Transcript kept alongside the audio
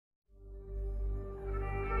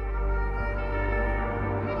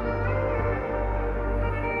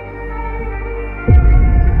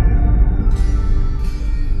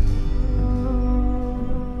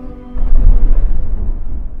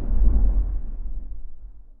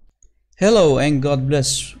Hello and God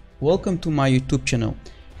bless. Welcome to my YouTube channel.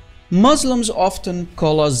 Muslims often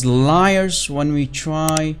call us liars when we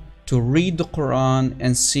try to read the Quran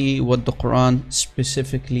and see what the Quran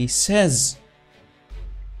specifically says.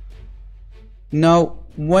 Now,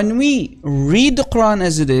 when we read the Quran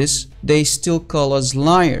as it is, they still call us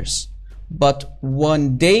liars. But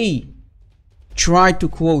when they try to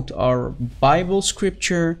quote our Bible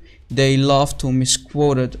scripture, they love to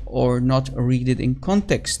misquote it or not read it in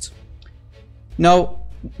context. Now,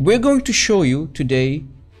 we're going to show you today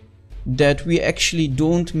that we actually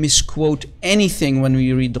don't misquote anything when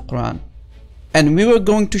we read the Quran. And we were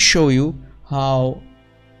going to show you how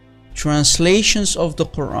translations of the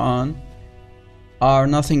Quran are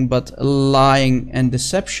nothing but lying and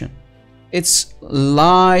deception. It's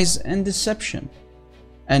lies and deception.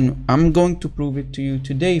 And I'm going to prove it to you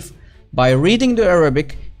today by reading the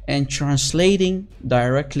Arabic and translating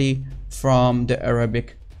directly from the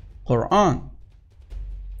Arabic Quran.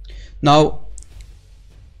 Now,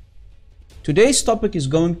 today's topic is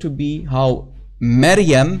going to be how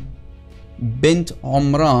Maryam bint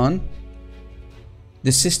Umran,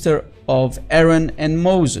 the sister of Aaron and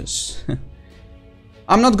Moses.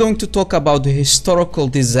 I'm not going to talk about the historical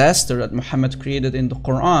disaster that Muhammad created in the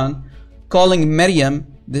Quran, calling Maryam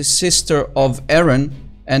the sister of Aaron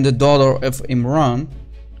and the daughter of Imran,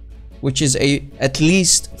 which is at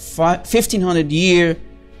least 1500-year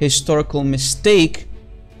historical mistake,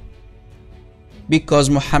 because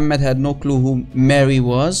Muhammad had no clue who Mary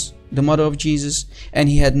was, the mother of Jesus, and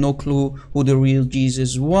he had no clue who the real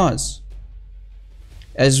Jesus was.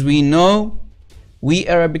 As we know, we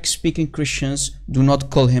Arabic-speaking Christians do not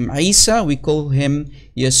call him Isa, we call him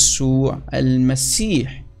Yeshua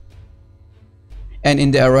al-Masih. And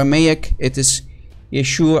in the Aramaic, it is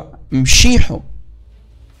Yeshua Mshihu,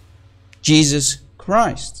 Jesus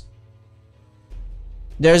Christ.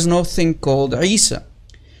 There is no thing called Isa.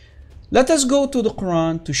 Let us go to the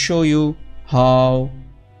Quran to show you how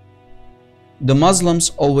the Muslims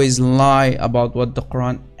always lie about what the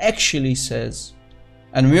Quran actually says.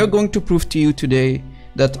 And we are going to prove to you today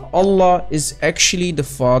that Allah is actually the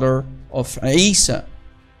father of Isa.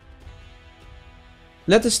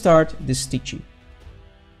 Let us start this teaching.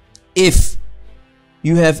 If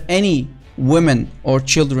you have any women or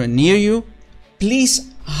children near you,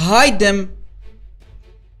 please hide them,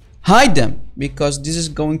 because this is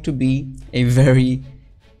going to be a very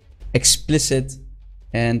explicit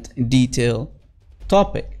and detailed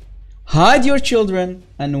topic. Hide your children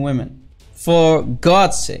and women, for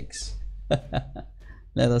God's sakes.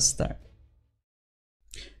 Let us start.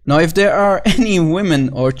 Now, if there are any women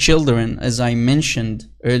or children, as I mentioned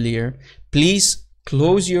earlier, please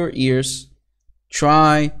close your ears.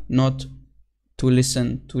 Try not to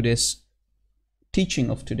listen to this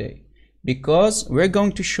teaching of today, because we're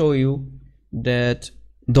going to show you that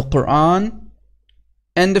the Quran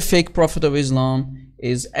and the fake prophet of Islam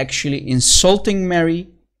is actually insulting Mary,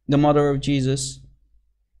 the mother of Jesus,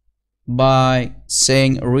 by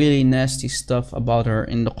saying really nasty stuff about her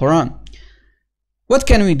in the Quran. What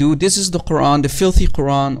can we do? This is the Quran, the filthy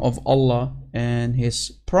Quran of Allah and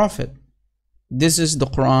his prophet. This is the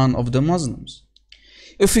Quran of the Muslims.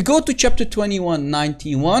 If we go to chapter 21,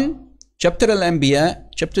 91, chapter Al-Anbiya,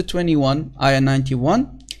 chapter 21, ayah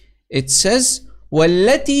 91, it says,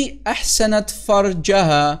 وَالَّتِي أَحْسَنَتْ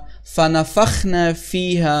فَرْجَهَا فَنَفَخْنَا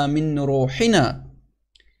فِيهَا مِن رُوحِنَا.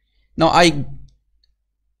 Now, I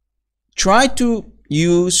try to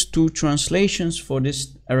use two translations for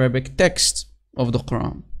this Arabic text of the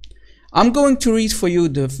Quran. I'm going to read for you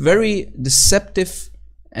the very deceptive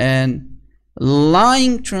and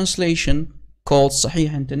lying translation called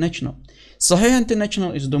Sahih International. Sahih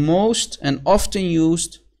International is the most and often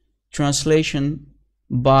used translation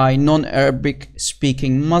by non-Arabic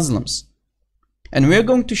speaking Muslims. And we're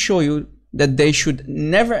going to show you that they should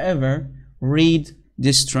never ever read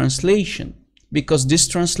this translation, because this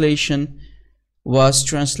translation was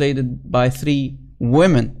translated by 3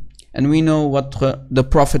 women. And we know what the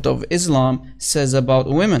Prophet of Islam says about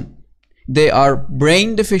women. They are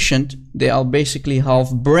brain deficient. They are basically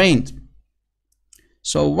half-brained.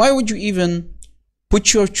 So why would you even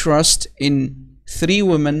put your trust in 3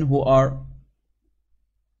 women who are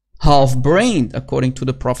half-brained, according to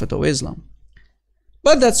the Prophet of Islam?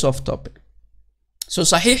 But that's off topic. So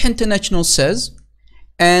Sahih International says,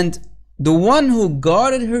 and the one who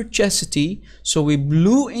guarded her chastity, so we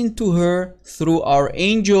blew into her through our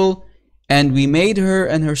angel, and we made her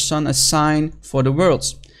and her son a sign for the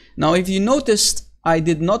worlds. Now, if you noticed, I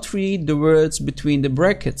did not read the words between the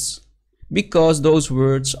brackets, because those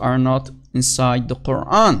words are not inside the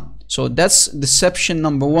Quran. So that's deception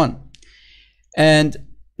number 1. And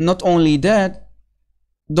not only that,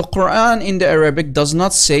 the Quran in the Arabic does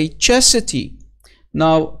not say chastity.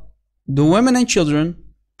 Now, the women and children,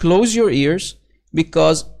 close your ears,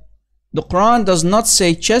 because the Quran does not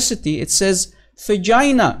say chastity, it says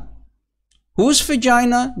vagina. Whose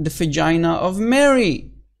vagina? The vagina of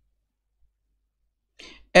Mary.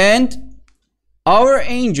 And our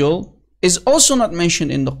angel is also not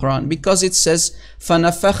mentioned in the Quran, because it says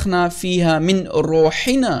فَنَفَخْنَا فِيهَا مِنْ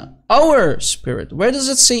رُوحِنَا, our spirit. Where does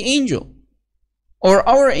it say angel? Or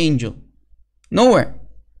our angel? Nowhere.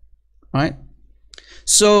 Right?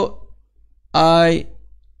 So I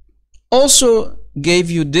also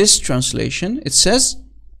gave you this translation. It says,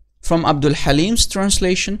 from Abdul Halim's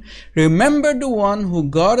translation, remember the one who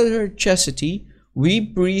guarded her chastity, we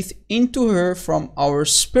breathed into her from our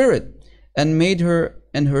spirit and made her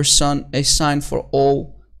and her son a sign for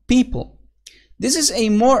all people. This is a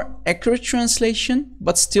more accurate translation,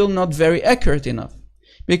 but still not very accurate enough,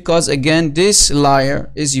 because again, this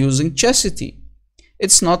liar is using chastity.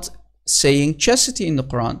 It's not saying chastity in the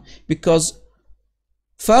Quran, because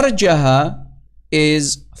farjaha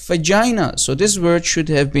is vagina, so this word should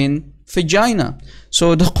have been vagina.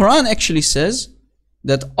 So the Quran actually says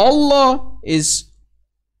that Allah is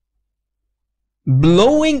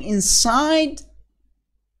blowing inside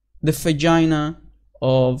the vagina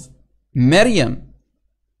of Maryam.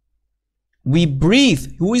 We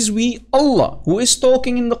breathe. Who is we? Allah. Who is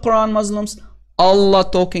talking in the Quran, Muslims? Allah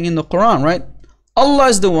talking in the Quran, right? Allah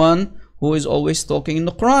is the one who is always talking in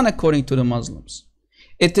the Quran, according to the Muslims.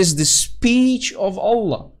 It is the speech of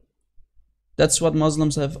Allah. That's what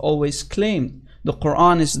Muslims have always claimed. The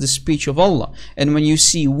Quran is the speech of Allah. And when you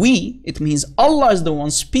see we, it means Allah is the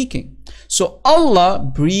one speaking. So Allah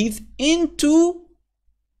breathed into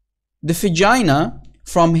the vagina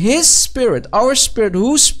from His spirit, our spirit.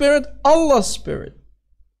 Whose spirit? Allah's spirit.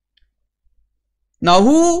 Now,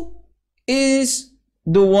 who is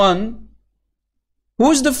the one, who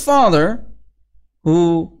is the father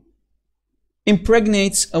who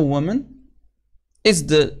impregnates a woman? It's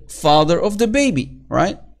the father of the baby,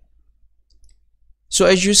 right? So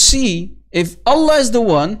as you see, if Allah is the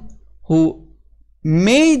one who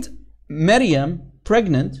made Maryam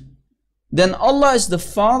pregnant, then Allah is the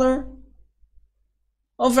father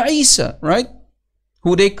of Isa, right?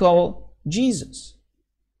 Who they call Jesus.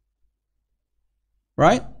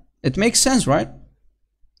 Right? It makes sense, right?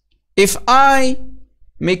 If I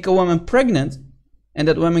make a woman pregnant and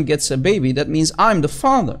that woman gets a baby, that means I'm the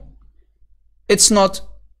father. It's not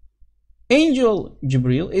Angel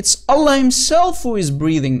Jibril, it's Allah Himself who is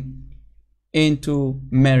breathing into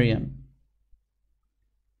Maryam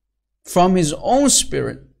from His own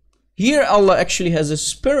spirit. Here Allah actually has a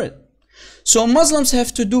spirit. So Muslims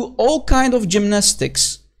have to do all kind of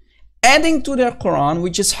gymnastics, adding to their Quran,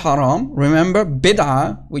 which is haram. Remember,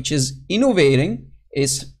 bid'ah, which is innovating,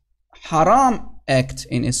 is haram act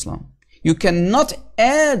in Islam. You cannot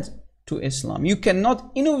add to Islam. You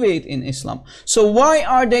cannot innovate in Islam. So why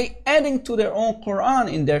are they adding to their own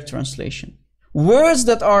Quran in their translation? Words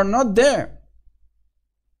that are not there,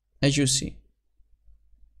 as you see.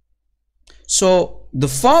 So the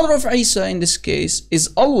father of Isa in this case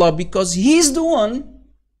is Allah, because He's the one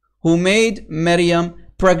who made Maryam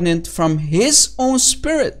pregnant from His own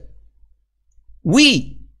spirit.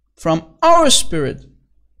 We, from our spirit.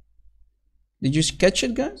 Did you catch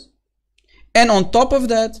it, guys? And on top of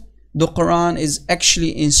that, the Quran is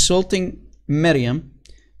actually insulting Maryam,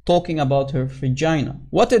 talking about her vagina.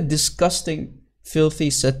 What a disgusting, filthy,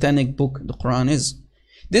 satanic book the Quran is.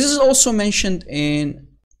 This is also mentioned in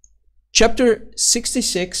chapter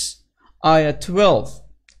 66, ayah 12.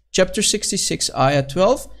 Chapter 66, ayah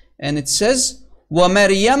 12. And it says,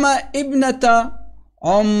 وَمَرْيَمَ إِبْنَةَ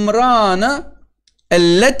عُمْرَانَ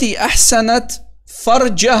الَّتِي أَحْسَنَتْ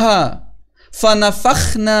فَرْجَهَا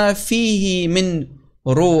فَنَفَخْنَا فِيهِ مِنْ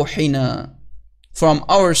روحنا, from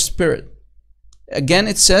our spirit. Again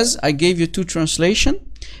it says, I gave you two translations.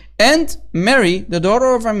 And Mary, the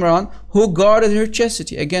daughter of Imran, who guarded her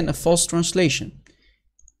chastity. Again, a false translation.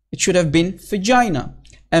 It should have been vagina.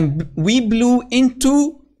 And we blew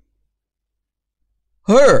into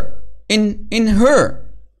her, in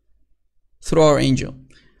her, through our angel.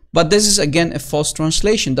 But this is again a false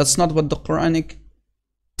translation. That's not what the Quranic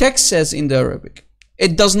text says in the Arabic.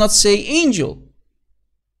 It does not say angel.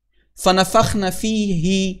 فَنَفَخْنَا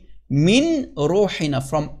فِيهِ مِنْ رُوحِنَا,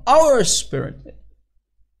 from our spirit.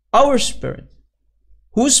 Our spirit.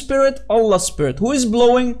 Whose spirit? Allah's spirit. Who is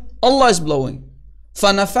blowing? Allah is blowing.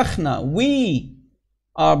 فَنَفَخْنَا, we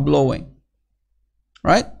are blowing.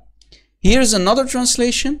 Right? Here's another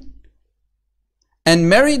translation. And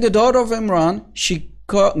Mary, the daughter of Imran, she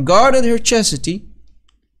guarded her chastity,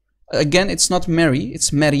 Again, it's not Mary,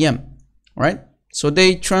 it's Maryam, right? So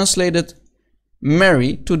they translated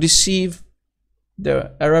Mary to deceive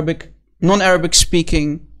the non-Arabic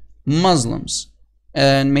speaking Muslims,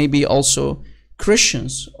 and maybe also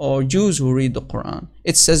Christians or Jews who read the Quran.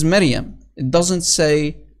 It says Maryam. It doesn't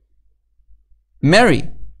say Mary.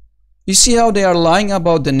 You see how they are lying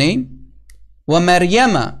about the name? Wa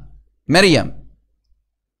Maryama, Maryam,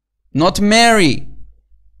 not Mary.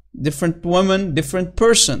 Different woman, different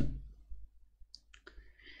person.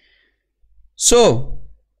 So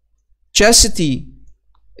chastity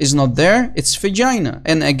is not there, it's vagina.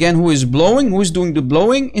 And again, who is blowing? Who is doing the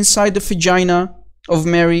blowing inside the vagina of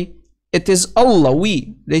Mary? It is Allah,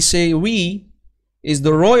 we. They say we is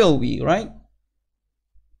the royal we, right?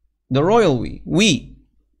 The royal we,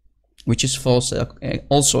 which is false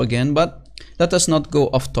also again, but let us not go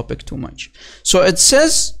off topic too much. So it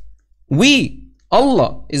says we,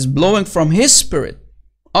 Allah is blowing from His spirit,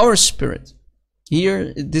 our spirit.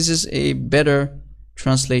 Here, this is a better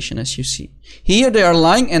translation, as you see. Here they are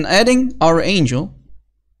lying and adding our angel,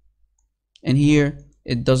 and here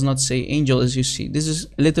it does not say angel, as you see. This is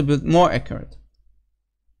a little bit more accurate.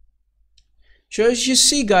 So as you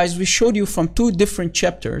see, guys, we showed you from two different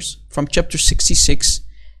chapters, from chapter 66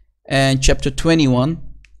 and chapter 21,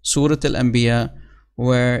 Surah Al-Anbiya,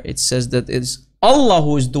 where it says that it's Allah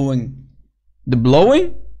who is doing the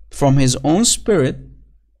blowing from His own spirit.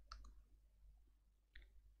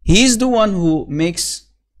 He is the one who makes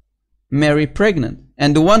Mary pregnant,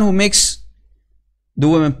 and the one who makes the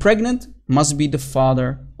woman pregnant must be the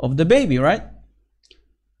father of the baby, right?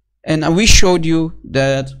 And we showed you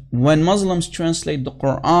that when Muslims translate the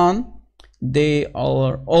Quran, they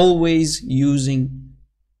are always using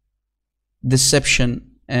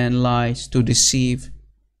deception and lies to deceive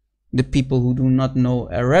the people who do not know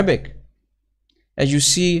Arabic. As you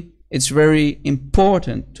see, it's very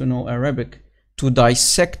important to know Arabic to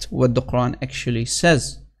dissect what the Quran actually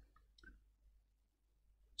says.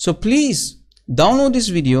 So please download this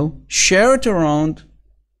video, share it around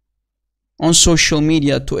on social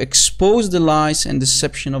media to expose the lies and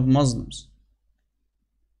deception of Muslims.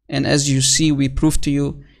 And as you see, we prove to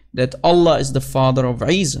you that Allah is the father of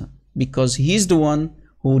Isa, because He's the one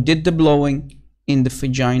who did the blowing in the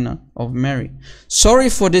vagina of Mary. Sorry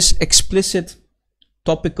for this explicit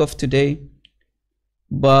topic of today,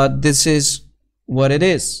 but this is what it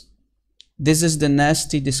is. This is the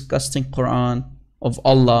nasty, disgusting Quran of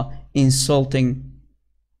Allah insulting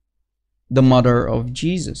the mother of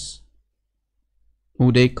Jesus,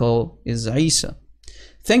 who they call is Isa.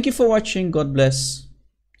 Thank you for watching. God bless,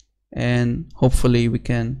 and hopefully we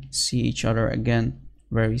can see each other again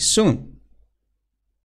very soon.